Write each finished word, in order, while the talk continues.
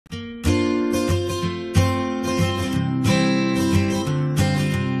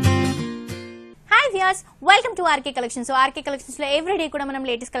Viewers welcome to RK collections. So RK collections లో every day కూడా మనం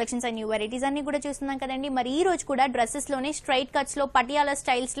latest collections and new varieties అన్ని కూడా చూస్తున్నాం కదండి. మరి ఈ రోజు కూడా డ్రెస్సెస్ లోనే స్ట్రైట్ కట్స్ లో పటియాలా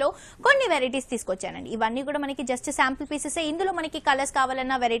స్టైల్స్ లో కొన్ని వెరైటీస్ తీసుకొచ్చానండి. ఇవన్నీ కూడా మనకి జస్ట్ శాంపుల్ పీసెస్. ఇందులో మనకి కలర్స్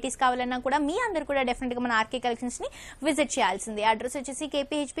కావాలన్నా వెరైటీస్ కావాలన్నా కూడా మీ అందరూ కూడా డెఫినెట్ గా మన ఆర్కే కలెక్షన్స్ ని విజిట్ చేయాల్సింది. అడ్రస్ వచ్చేసి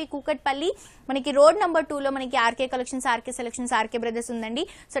KPHB కూకట్పల్లి, మనకి రోడ్ నెంబర్ 2 లో మనకి RK collections, RK selections, RK brothers ఉందండి.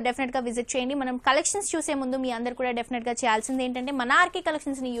 సో డెఫినెట్ గా విజిట్ చేయండి. మనం కలెక్షన్స్ చూసే ముందు మీ అందరూ కూడా డెఫినెట్ గా చేయాల్సింది ఏంటంటే మన ఆర్కే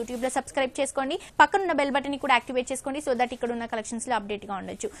కలెక్షన్స్ ని యూట్యూబ్ లో సబ్స్క్రైబ్ చేసుకోండి, పక్కన బెల్ బటన్ ని కూడా యాక్టివేట్ చేసుకోండి, సో దట్ ఇక్కడ ఉన్న కలెక్షన్స్ లో అప్డేట్ గా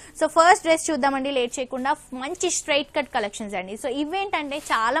ఉండొచ్చు. సో ఫస్ట్ డ్రెస్ చూద్దామండి, లేట్ చేయకుండా. మంచి స్ట్రైట్ కట్ కలెక్షన్స్ అండి. సో ఇవేంటంటే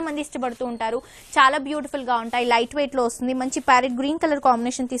చాలా మంది ఇష్టపడుతూ ఉంటారు, చాలా బ్యూటిఫుల్ గా ఉంటాయి, లైట్ వెయిట్ లో వస్తుంది. మంచి ప్యారెట్ గ్రీన్ కలర్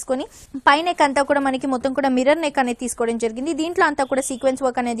కాంబినేషన్ తీసుకొని పై నెక్ అంతా కూడా మనకి మొత్తం కూడా మిర్రర్ నెక్ అనేది తీసుకోవడం జరిగింది. దీంట్లో అంతా కూడా సీక్వెన్స్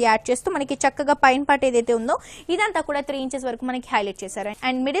వర్క్ అనేది యాడ్ చేస్తూ మనకి చక్కగా పైన పార్ట్ ఏదైతే ఉందో ఇదంతా కూడా 3 ఇంచెస్ వరకు మనకి హైలైట్ చేశారు.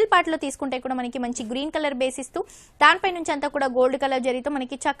 అండ్ మిడిల్ పార్ట్ లో తీసుకుంటే కూడా మనకి మంచి గ్రీన్ కలర్ బేస్ ఇస్తూ దానిపై నుంచి అంతా కూడా గోల్డ్ కలర్ జరీతో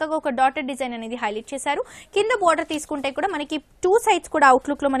మనకి చక్కగా ఒక డాటర్ డిజైన్ అనేది హైలైట్ చేశారు. కింద బోర్డర్ తీసుకుంటే కూడా మనకి 2 సైడ్స్ కూడా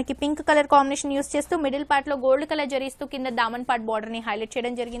అవుట్లుక్ లో మనకి పింక్ కలర్ కాంబినేషన్ యూస్ చేస్తూ మిడిల్ పార్ట్ లో గోల్డ్ కలర్ జరీస్తూ కింద దామన్ పార్ట్ బోర్డర్ ని హైలైట్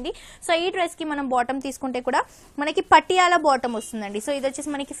చేయడం జరిగింది. సో ఈ డ్రెస్ కి మనం బాటమ్ తీసుకుంటే కూడా మనకి పటియాలా బాటమ్ వస్తుందండి. సో ఇది వచ్చేసి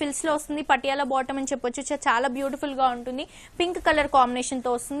మనకి ఫిల్స్ లో వస్తుంది, పటియాలా బాటమ్ అని చెప్పొచ్చు. చాలా బ్యూటిఫుల్ గా ఉంటుంది, పింక్ కలర్ కాంబినేషన్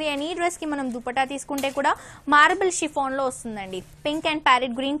తో వస్తుంది. అండ్ ఈ డ్రెస్ కి మనం దుపట్టా తీసుకుంటే కూడా మార్బుల్ షిఫాన్ లో వస్తుందండి. Pink and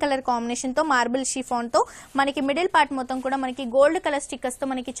parrot green colour combination తో మార్బుల్ షిఫాన్ తో మనకి మిడిల్ పార్ట్ మొత్తం కూడా మనకి గోల్డ్ కలర్ స్టిక్కర్స్ తో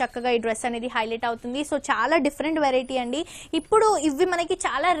మనకి చక్కగా ఈ డ్రెస్ అనేది హైలైట్ అవుతుంది. సో చాలా డిఫరెంట్ వెరైటీ అండి. ఇప్పుడు ఇవి మనకి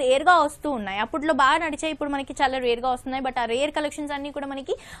చాలా రేర్ గా వస్తూ ఉన్నాయి, అప్పట్లో బాగా నడిచాయి, ఇప్పుడు మనకి చాలా రేర్ గా వస్తున్నాయి. బట్ ఆ రేర్ కలెక్షన్స్ అన్ని కూడా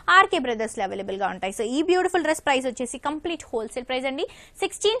మనకి ఆర్కే బ్రదర్స్ లో అవైలబుల్ గా ఉంటాయి. సో ఈ బ్యూటిఫుల్ డ్రెస్ ప్రైస్ వచ్చేసి కంప్లీట్ హోల్సేల్ ప్రైస్ అండి,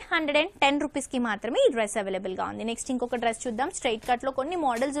 1610 రూపీస్ కి మాత్రమే ఈ డ్రెస్ అవైలబుల్ గా ఉంది. నెక్స్ట్ ఇంకొక డ్రెస్ చూద్దాం. స్ట్రైట్ కట్ లో కొన్ని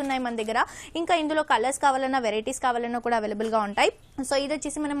మోడల్స్ ఉన్నాయి మన దగ్గర, ఇంకా ఇందులో కలర్స్ కావాలన్నా వెరైటీస్ కావాలన్నా కూడా అవైలబుల్ గా ఉంటాయి. సో ఇది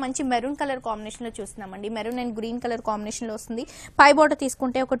వచ్చేసి మనం మంచి మెరూన్ కలర్ కాంబినేషన్ లో చూస్తున్నామండి. Maroon and green colour combination లో వస్తుంది. పై బోర్డర్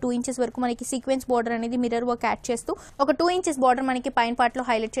తీసుకుంటే ఒక 2 ఇంచెస్ వరకు మనకి సీక్వెన్స్ బోర్డర్ అనేది మిర్రర్ వర్క్ యాడ్ చేస్తూ ఒక 2 ఇంచెస్ బోర్డర్ మనకి పైన పార్ట్ లో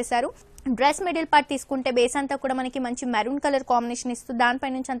హైలైట్ చేశారు. డ్రెస్ మిడిల్ పార్ట్ తీసుకుంటే బేస్ అంతా కూడా మనకి మంచి మెరూన్ కలర్ కాంబినేషన్ ఇస్తూ దానిపై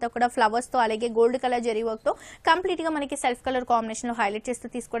నుంచి అంతా కూడా ఫ్లవర్స్ తో అలాగే గోల్డ్ కలర్ జరీ వర్క్ తో కంప్లీట్ గా మనకి సెల్ఫ్ కలర్ కాంబినేషన్ లో హైలైట్ చేస్తూ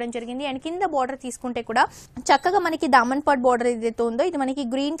తీసుకోవడం జరిగింది. అండ్ కింద బోర్డర్ తీసుకుంటే కూడా చక్కగా మనకి దామన్ పార్ట్ బోర్డర్ ఏదైతే ఉందో ఇది మనకి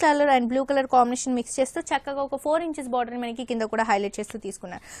green colour and blue colour combination mix చేస్తూ చక్కగా ఒక 4 ఇంచెస్ బోర్డర్ మనకి కింద కూడా హైలైట్ చేస్తూ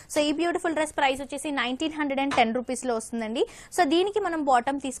తీసుకున్నారు. సో ఈ బ్యూటిఫుల్ డ్రెస్ ప్రైస్ వచ్చేసి 1910 రూపీస్ లో వస్తుందండి. సో దీనికి మనం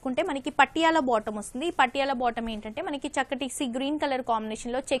బాటమ్ తీసుకుంటే మనకి పటియాలా బాటమ్ వస్తుంది. ఈ పటియాలా బాటమ్ ఏంటంటే మనకి చక్కటి గ్రీన్ కలర్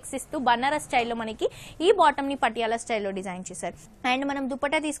కాంబినేషన్ లో చెక్స్ ఇస్తూ బనారస్ స్టైల్లో మనకి ఈ బాటమ్ ని పటియాలా స్టైల్లో డిజైన్ చేశారు. అండ్ మనం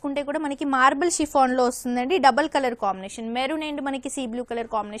దుపట్టా తీసుకుంటే కూడా మనకి మార్బుల్ షిఫాన్ లో వస్తుందండి, double colour combination maroon and మనకి సీ బ్లూ కలర్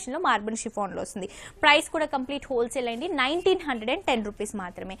కాంబినేషన్ లో మార్బుల్ షిఫాన్ లో వస్తుంది. ప్రైస్ కూడా కంప్లీట్ హోల్సేల్ అండి, 1910 రూపీస్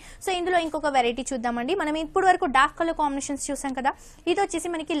మాత్రమే. సో ఇందులో ఇంకొక వెరైటీ చూద్దామండి. మనం ఇప్పుడు వరకు డార్క్ కలర్ కాంబినేషన్స్ చూసాం కదా, ఇది వచ్చేసి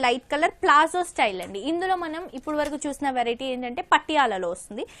మనకి లైట్ కలర్ ప్లాజో స్టైల్ అండి. ఇందులో మనం ఇప్పుడు వరకు చూసిన వెరైటీ ఏంటంటే పటియాలాలో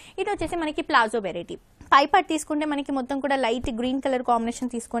వస్తుంది. ఇది వచ్చేసి మనకి ప్లాజో వెరైటీ. పై పార్ట్ తీసుకుంటే మనకి మొత్తం కూడా లైట్ గ్రీన్ కలర్ కాంబినేషన్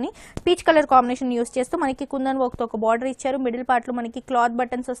తీసుకొని పీచ్ కలర్ కాంబినేషన్ యూస్ చేస్తూ మనకి కుందన్ వర్క్ తో ఒక బార్డర్ ఇచ్చారు. మిడిల్ పార్ట్ లో మనకి క్లాత్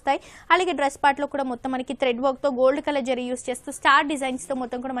బటన్స్ వస్తాయి, అలాగే డ్రెస్ పార్ట్ లో కూడా మొత్తం మనకి థ్రెడ్ వర్క్ తో గోల్డ్ కలర్ జరీ యూస్ చేస్తూ స్టార్ డిజైన్స్ తో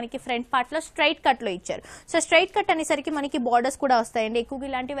మొత్తం కూడా మనకి ఫ్రంట్ పార్ట్ లో స్ట్రైట్ కట్ లో ఇచ్చారు. సో స్ట్రైట్ కట్ అనేసరికి మనకి బార్డర్స్ కూడా వస్తాయండి. ఎక్కువగా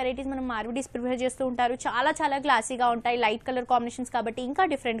ఇలాంటి వెరైటీస్ మనం మార్విడీస్ ప్రిఫర్ చేస్తూ ఉంటారు, చాలా క్లాసీగా ఉంటాయి, లైట్ కలర్ కాంబినేషన్స్ కాబట్టి ఇంకా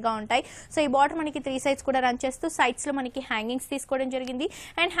డిఫరెంట్ గా ఉంటాయి. సో ఈ బార్డర్ మనకి 3 సైడ్స్ కూడా రన్ చేస్తూ సైడ్స్ లో మనకి హ్యాంగింగ్స్ తీసుకోవడం జరిగింది.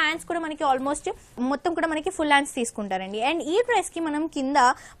 అండ్ హ్యాండ్స్ కూడా మనకి ఆల్మోస్ట్ మొత్తం కూడా మనకి ఫుల్ హ్యాండ్స్ తీసుకుంటారండి. అండ్ ఈ డ్రెస్ కి మనం కింద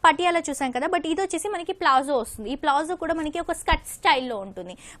పటియాలా చూసాం కదా, బట్ ఇది వచ్చేసి మనకి ప్లాజో వస్తుంది. ఈ ప్లాజో కూడా మనకి ఒక స్కర్ట్ స్టైల్లో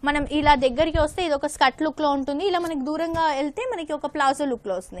ఉంటుంది. మనం ఇలా దగ్గరికి వస్తే ఇది ఒక స్కర్ట్ లుక్ లో ఉంటుంది, ఇలా మనకి దూరంగా వెళ్తే మనకి ఒక ప్లాజో లుక్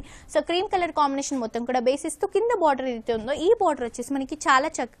లో వస్తుంది. సో క్రీమ్ కలర్ కాంబినేషన్ మొత్తం కూడా బేసిస్తూ కింద బార్డర్ ఏదైతే ఉందో ఈ బార్డర్ వచ్చేసి మనకి చాలా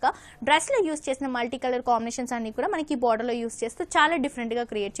చక్కగా డ్రెస్ లో యూస్ చేసిన మల్టీ కలర్ కాంబినేషన్స్ అన్ని కూడా మనకి బార్డర్ లో యూస్ చేస్తూ చాలా డిఫరెంట్ గా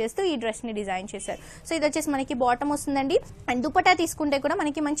క్రియేట్ చేస్తూ ఈ డ్రెస్ ని డిజైన్ చేశారు. సో ఇది వచ్చేసి మనకి బాటమ్ వస్తుందండి. అండ్ దుపట్టా తీసుకుంటే కూడా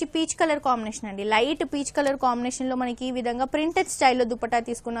మనకి మంచి పీచ్ కలర్ కాంబినేషన్ అండి, లైట్ పీచ్ కలర్ కాంబినేషన్ లో మనకి ఈ విధంగా ప్రింటెడ్ స్టైల్లో దుపట్టా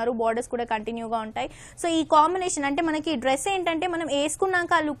తీసుకున్నారు. బార్డర్స్ కూడా కంటిన్యూగా ఉంటాయి. సో ఈ కాంబినేషన్ అంటే మనకి డ్రెస్ ఏంటంటే మనం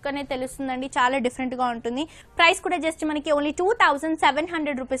వేసుకున్నాక ఆ లుక్ అనేది తెలుస్తుందండి, చాలా డిఫరెంట్ గా ఉంటుంది. ప్రైస్ కూడా జస్ట్ మనకి ఓన్లీ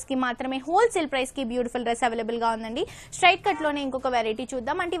 2700 రూపీస్ కి మాత్రమే హోల్సేల్ ప్రైస్ కి బ్యూటిఫుల్ డ్రెస్ అవైలబుల్ గా ఉందండి. స్ట్రైట్ కట్ లోనే ఇంకొక వెరైటీ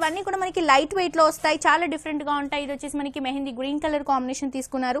చూద్దాం. అంటే ఇవన్నీ కూడా మనకి లైట్ వెయిట్ లో వస్తాయి, చాలా డిఫరెంట్ గా ఉంటాయి. ఇది వచ్చేసి మనకి మెహందీ గ్రీన్ కలర్ కాంబినేషన్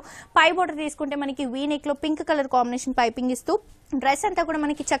తీసుకున్నారు. పై బోర్డర్ తీసుకుంటే మనకి వీ నెక్ లో పింక్ కలర్ కాంబినేషన్ పైపింగ్ ఇస్తూ డ్రెస్ అంతా కూడా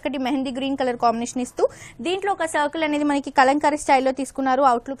మనకి చక్కటి మెహందీ గ్రీన్ కలర్ కాంబినేషన్ ఇస్తూ దీంట్లో ఒక సర్కిల్ అనేది మనకి కలంకారీ స్టైల్లో తీసుకున్నారు.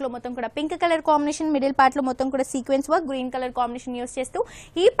 అవుట్లుక్ లో మొత్తం కూడా pink colour combination, middle part లో మొత్తం కూడా sequence work green colour combination use చేస్తూ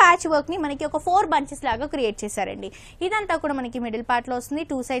ఈ ప్యాచ్ వర్క్ ని మనకి ఒక 4 బంచెస్ లాగా క్రియేట్ చేశారండి. ఇదంతా కూడా మనకి మిడిల్ పార్ట్ లో వస్తుంది.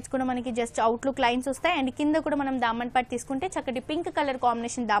 2 సైడ్స్ కూడా మనకి జస్ట్ అవుట్లుక్ లైన్స్ వస్తాయి. అండ్ కింద కూడా మనం దామన్ పార్ట్ తీసుకుంటే చక్కటి pink colour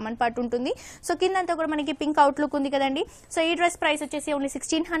combination Daman part ఉంటుంది. సో కిందంతా కూడా మనకి పింక్ అవుట్లుక్ ఉంది కదండి. సో ఈ డ్రెస్ ప్రైస్ వచ్చేసి ఓన్లీ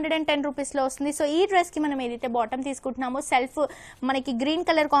 1610 రూపీస్ లో వస్తుంది. సో ఈ డ్రెస్ కి మనం ఏదైతే బాటమ్ తీసుకుంటున్నామో సెల్ఫ్ మనకి గ్రీన్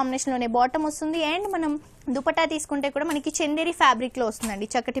కలర్ కాంబినేషన్ లోనే బాటమ్ వస్తుంది. అండ్ అండ్ మనం దుపట్టా తీసుకుంటే కూడా మనకి చందేరి ఫ్యాబ్రిక్ లో వస్తుందండి.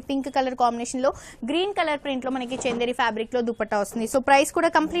 చక్కటి పింక్ కలర్ కాంబినేషన్ లో గ్రీన్ కలర్ ప్రింట్ లో మనకి చందేరి ఫ్యాబ్రిక్ లో దుపట్టా వస్తుంది. సో ప్రైస్ కూడా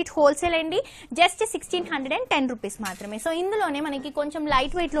కంప్లీట్ హోల్సేల్ అండి, జస్ట్ 1610 రూపీస్ మాత్రమే. సో ఇందులోనే మనకి కొంచెం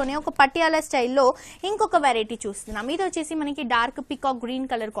లైట్ వెయిట్ లోనే ఒక పటియాలా స్టైల్లో ఇంకొక వెరైటీ చూస్తున్నాం. ఇది వచ్చేసి మనకి dark peacock green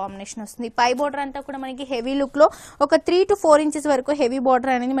colour combination వస్తుంది. పై బోర్డర్ అంతా కూడా మనకి హెవీ లుక్ లో ఒక 3 to 4 ఇంచెస్ వరకు హెవీ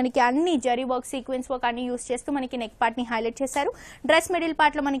బోర్డర్ అనేది మనకి అన్ని జరీ వర్క్ సీక్వెన్స్ వర్క్ అన్ని యూస్ చేస్తూ మనకి నెక్ పార్ట్ ని హైలైట్ చేశారు. డ్రెస్ మిడిల్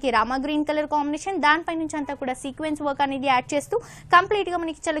పార్ట్ లో మనకి రామా గ్రీన్ కలర్ కాంబినేషన్, దానిపై నుంచి అంతా కూడా సీక్వెన్స్ వర్క్ అనేది యాడ్ చేస్తూ కంప్లీట్ గా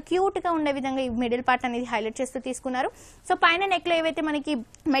మనకి చాలా క్యూట్ గా ఉండే విధంగా ఈ మిడిల్ పార్ట్ అనేది హైలైట్ చేస్తూ తీసుకున్నారు. సో పైన నెక్ లో ఏవైతే మనకి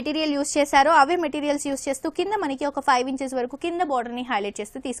మెటీరియల్ యూస్ చేశారో అవే మెటీరియల్స్ యూస్ చేస్తూ కింద మనకి ఒక 5 ఇంచెస్ వరకు కింద బోర్డర్ ని హైలైట్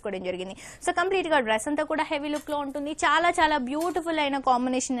చేస్తూ తీసుకోవడం జరిగింది. సో కంప్లీట్ గా డ్రెస్ అంతా కూడా హెవీ లుక్ లో ఉంటుంది. చాలా చాలా బ్యూటిఫుల్ అయిన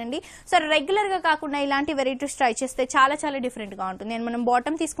కాంబినేషన్ అండి. సో రెగ్యులర్ గా కాకుండా ఇలాంటి వెరైటీస్ ట్రై చేస్తే చాలా చాలా డిఫరెంట్ గా ఉంటుంది. అండ్ మనం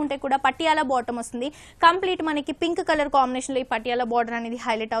బాటమ్ తీసుకుంటే కూడా పటియాలా బాటమ్ వస్తుంది. కంప్లీట్ మనకి పింక్ కలర్ కాంబినేషన్ లో ఈ పటియాలా బార్డర్ అనేది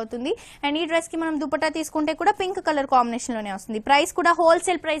హైలైట్ అవుతుంది. అండ్ ఈ డ్రెస్ కి మనం దుపట్టా తీసుకుంటే కూడా పింక్ కలర్ కాంబినేషన్ లోనే వస్తుంది. ప్రైస్ కూడా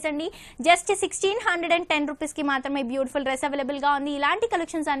హోల్సేల్ ప్రైస్ అండి, జస్ట్ 1610 రూపీస్ కి మాత్రమే బ్యూటిఫుల్ డ్రెస్ అవైలబుల్ గా ఉంది. ఇలాంటి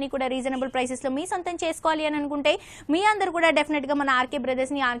కలెక్షన్స్ అన్ని కూడా రీజనబుల్ ప్రైసెస్ లో మీ సొంతం చేసుకోవాలి అని అనుకుంటే మీ అందరూ కూడా డెఫినెట్ గా మన ఆర్కే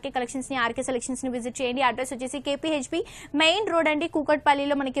బ్రదర్స్ ని, ఆర్కే కలెక్షన్స్ ని, ఆర్కే సెలెక్షన్స్ ని విజిట్ చేయండి. అడ్రస్ వచ్చేసి KPHB మెయిన్ రోడ్ అండి,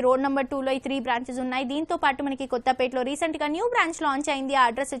 కూకట్పల్లిలో మనకి రోడ్ నెంబర్ 2 లో ఈ 3 బ్రాంచెస్ ఉన్నాయి. దీంతో పాటు మనకి కొత్తపేటలో రీసెంట్ గా న్యూ బ్రాంచ్ లాంచ్ అయింది. ఆ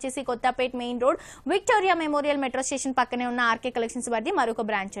అడ్రస్ వచ్చేసి Kothapeta main road, Victoria memorial metro station పక్కనే ఉన్న ఆర్కే కలెక్షన్స్ వారిది మరొక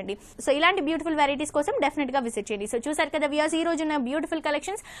బ్రాంచ్ అండి. సో ఇలాంటి బ్యూటిఫుల్ వెరైటీస్ కోసం డెఫినెట్ గా విజిట్ చేయండి. సో చూసారు కదా వ్యూయర్స్, ఈ రోజు ఉన్న బ్యూటిఫుల్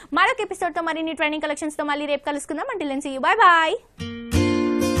కలెక్షన్స్. మరొక ఎపిసోడ్ తో మరిన్ని ట్రైనింగ్ కలెక్షన్స్ తో మళ్ళీ రేపు కలుసుకుందాం. Until then see you, by by.